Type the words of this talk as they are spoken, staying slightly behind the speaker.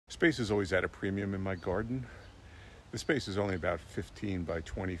Space is always at a premium in my garden. The space is only about 15 by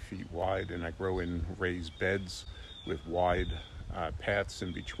 20 feet wide, and I grow in raised beds with wide paths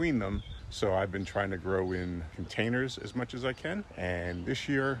in between them. So I've been trying to grow in containers as much as I can. And this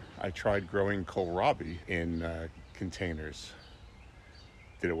year I tried growing kohlrabi in containers.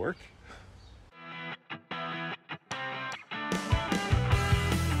 Did it work?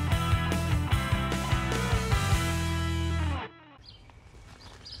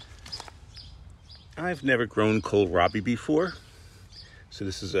 I've never grown kohlrabi before, so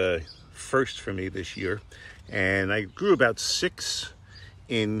this is a first for me this year. And I grew about 6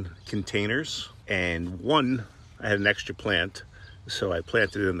 in containers, and 1 I had an extra plant, so I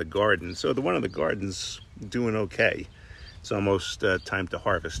planted it in the garden. So the one in the garden's doing okay. It's almost time to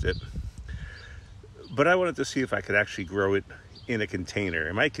harvest it. But I wanted to see if I could actually grow it in a container.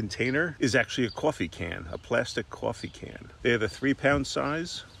 And my container is actually a coffee can, a plastic coffee can. They're the 3-pound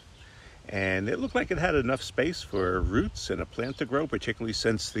size. And it looked like it had enough space for roots and a plant to grow, particularly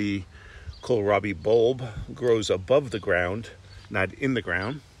since the kohlrabi bulb grows above the ground, not in the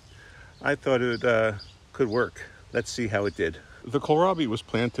ground. I thought it could work. Let's see how it did. The kohlrabi was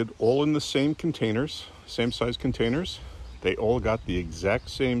planted all in the same containers, same size containers. They all got the exact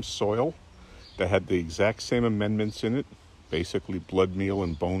same soil. They had the exact same amendments in it, basically blood meal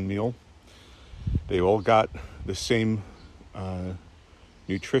and bone meal. They all got the same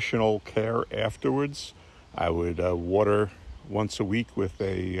nutritional care afterwards. I would water once a week with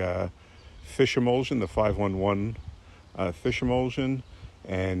a fish emulsion, the 511 fish emulsion,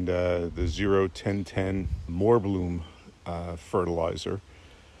 and the 0-10-10 Moorbloom fertilizer.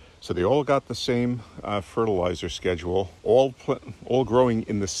 So they all got the same fertilizer schedule, all growing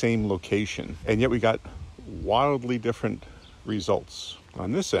in the same location, and yet we got wildly different results.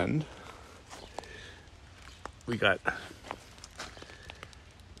 On this end, we got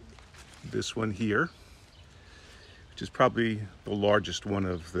this one here, which is probably the largest one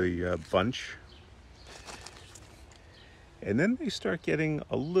of the bunch. And then they start getting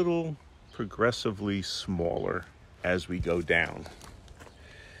a little progressively smaller as we go down.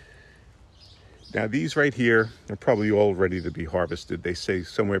 Now these right here are probably all ready to be harvested. They say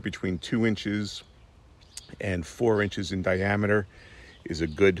somewhere between 2 inches and 4 inches in diameter is a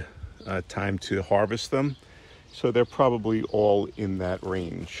good time to harvest them. So they're probably all in that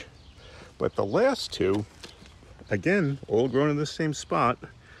range. But the last 2, again, all grown in the same spot.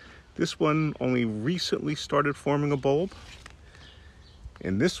 This one only recently started forming a bulb,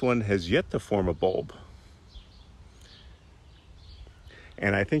 and this one has yet to form a bulb.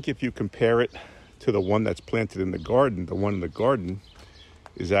 And I think if you compare it to the one that's planted in the garden, the one in the garden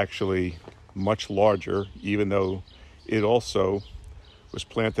is actually much larger, even though it also was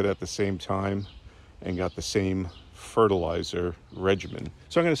planted at the same time and got the same fertilizer regimen.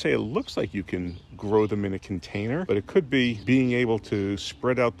 So I'm going to say it looks like you can grow them in a container, but it could be being able to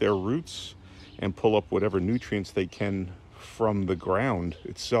spread out their roots and pull up whatever nutrients they can from the ground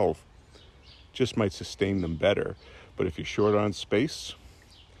itself. Just might sustain them better. But if you're short on space,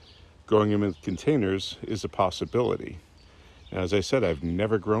 growing them in containers is a possibility. Now, as I said, I've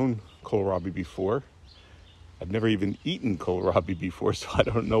never grown kohlrabi before. I've never even eaten kohlrabi before, so I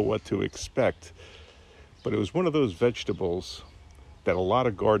don't know what to expect. But it was one of those vegetables that a lot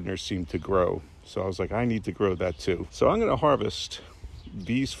of gardeners seem to grow. So I was like, I need to grow that too. So I'm going to harvest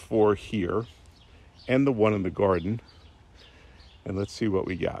these 4 here and the one in the garden. And let's see what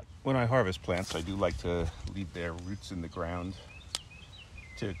we got. When I harvest plants, I do like to leave their roots in the ground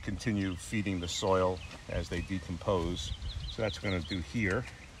to continue feeding the soil as they decompose. So that's what I'm going to do here.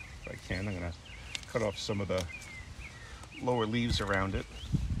 If I can, I'm going to cut off some of the lower leaves around it.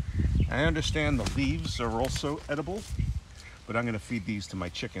 I understand the leaves are also edible, but I'm going to feed these to my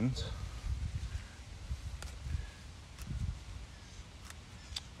chickens.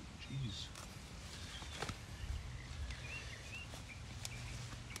 Jeez.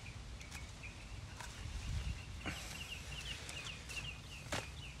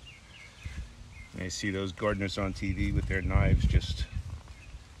 I see those gardeners on TV with their knives just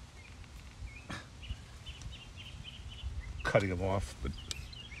cutting them off, but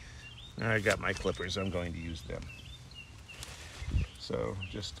I got my clippers, I'm going to use them. So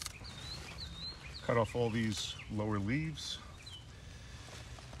just cut off all these lower leaves.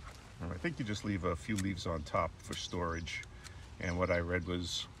 I think you just leave a few leaves on top for storage. And what I read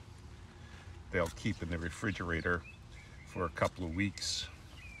was they'll keep in the refrigerator for a couple of weeks.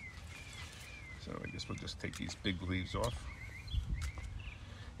 So I guess we'll just take these big leaves off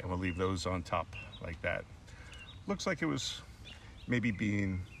and we'll leave those on top like that. Looks like it was maybe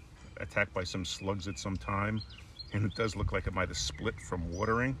being attacked by some slugs at some time, and it does look like it might have split from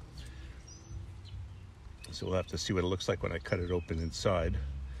watering. So we'll have to see what it looks like when I cut it open inside.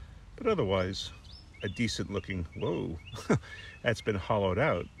 But otherwise, a decent looking, whoa, that's been hollowed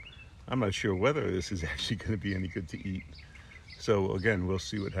out. I'm not sure whether this is actually going to be any good to eat. So again, we'll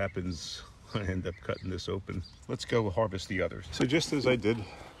see what happens when I end up cutting this open. Let's go harvest the others. So just as I did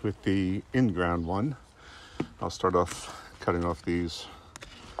with the in-ground one, I'll start off cutting off these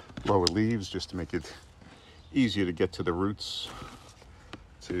lower leaves just to make it easier to get to the roots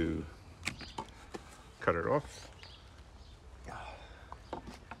to cut it off.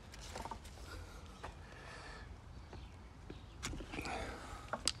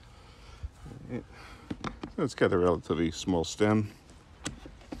 So it's got a relatively small stem,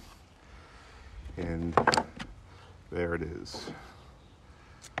 and there it is.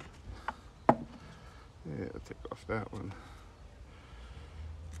 Yeah, I'll take off that one.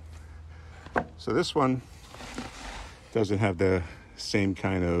 So this one doesn't have the same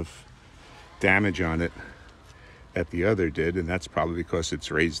kind of damage on it that the other did, and that's probably because it's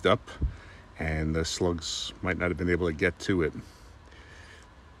raised up and the slugs might not have been able to get to it.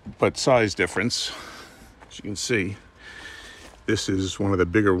 But size difference, as you can see, this is one of the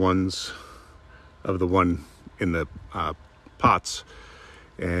bigger ones of the one in the pots,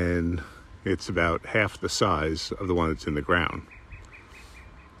 and it's about half the size of the one that's in the ground.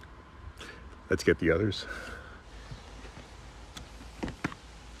 Let's get the others.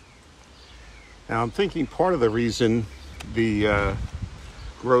 Now I'm thinking part of the reason the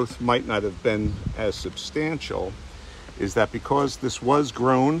growth might not have been as substantial is that because this was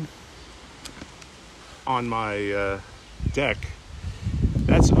grown on my deck,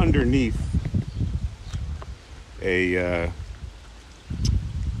 that's underneath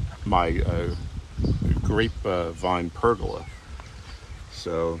my grapevine pergola.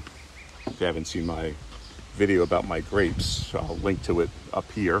 So if you haven't seen my video about my grapes, I'll link to it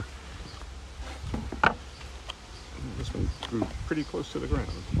up here. This one grew pretty close to the ground.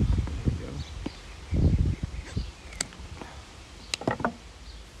 There we go.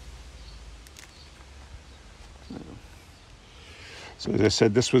 So as I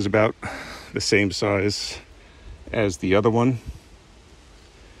said, this was about the same size as the other one.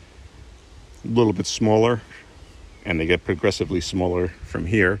 A little bit smaller, and they get progressively smaller from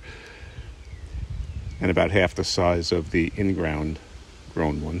here, and about half the size of the in-ground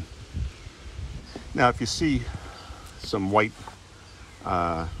grown one. Now if you see some white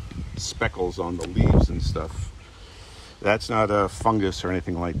speckles on the leaves and stuff, that's not a fungus or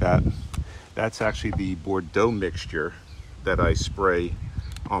anything like that. That's actually the Bordeaux mixture that I spray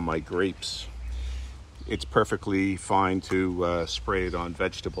on my grapes. It's perfectly fine to spray it on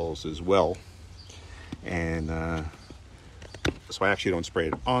vegetables as well. And so I actually don't spray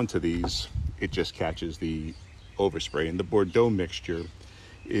it onto these, it just catches the overspray. And the Bordeaux mixture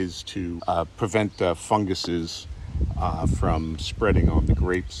is to prevent funguses from spreading on the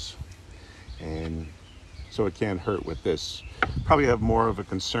grapes, and so it can't hurt with this. Probably have more of a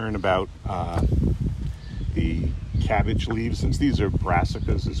concern about the cabbage leaves, since these are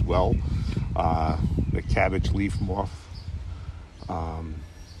brassicas as well. The cabbage moth,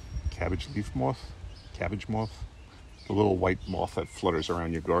 the little white moth that flutters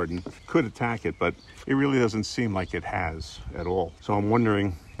around your garden, could attack it, but it really doesn't seem like it has at all. So I'm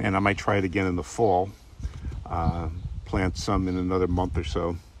wondering, and I might try it again in the fall, plant some in another month or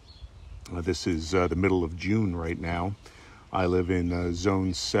so. This is the middle of June right now. I live in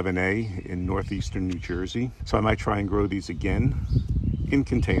zone 7A in northeastern New Jersey. So I might try and grow these again in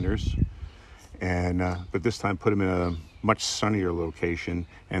containers, and but this time put them in a much sunnier location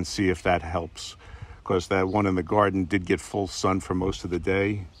and see if that helps. Because that one in the garden did get full sun for most of the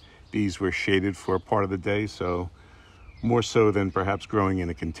day. These were shaded for a part of the day, so more so than perhaps growing in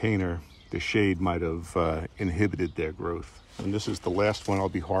a container, the shade might have inhibited their growth. And this is the last one I'll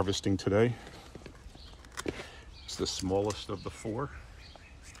be harvesting today. It's the smallest of the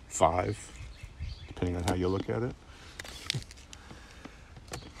 5, depending on how you look at it.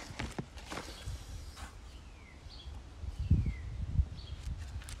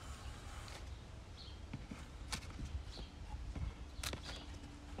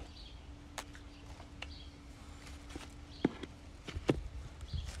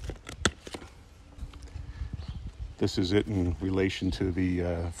 This is it in relation to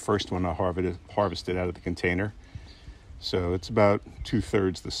the first one I harvested out of the container. So it's about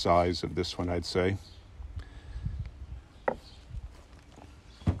 2/3 the size of this one, I'd say.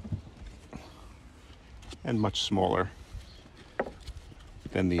 And much smaller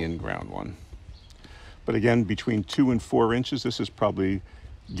than the in-ground one. But again, between 2 and 4 inches, this is probably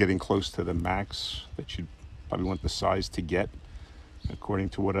getting close to the max that you'd Probably want the size to get, according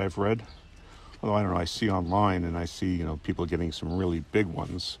to what I've read. Although I don't know, I see online and I see, you know, people getting some really big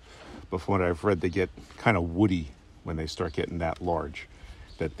ones. But from what I've read, they get kind of woody when they start getting that large.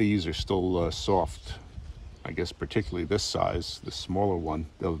 That these are still soft. I guess particularly this size, the smaller one,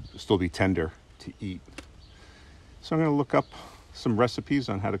 they'll still be tender to eat. So I'm going to look up some recipes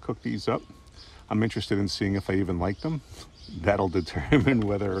on how to cook these up. I'm interested in seeing if I even like them. That'll determine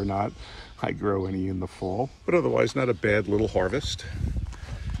whether or not I grow any in the fall. But otherwise, not a bad little harvest.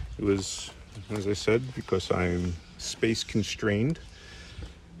 It was, as I said, because I'm space constrained,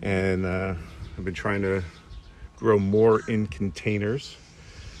 and I've been trying to grow more in containers.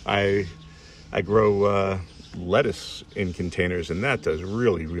 I grow lettuce in containers, and that does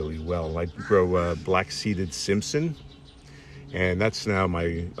really, really well. I grow black-seeded Simpson, and that's now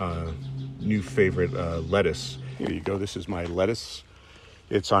my new favorite lettuce. Here you go. This is my lettuce.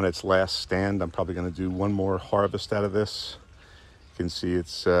 It's on its last stand. I'm probably going to do one more harvest out of this. You can see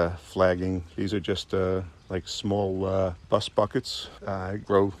it's flagging. These are just like small bus buckets. I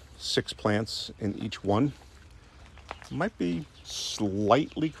grow 6 plants in each one. Might be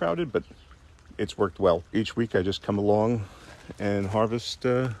slightly crowded, but it's worked well. Each week I just come along and harvest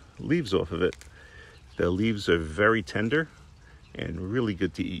leaves off of it. The leaves are very tender and really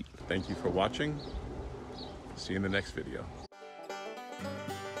good to eat. Thank you for watching. See you in the next video.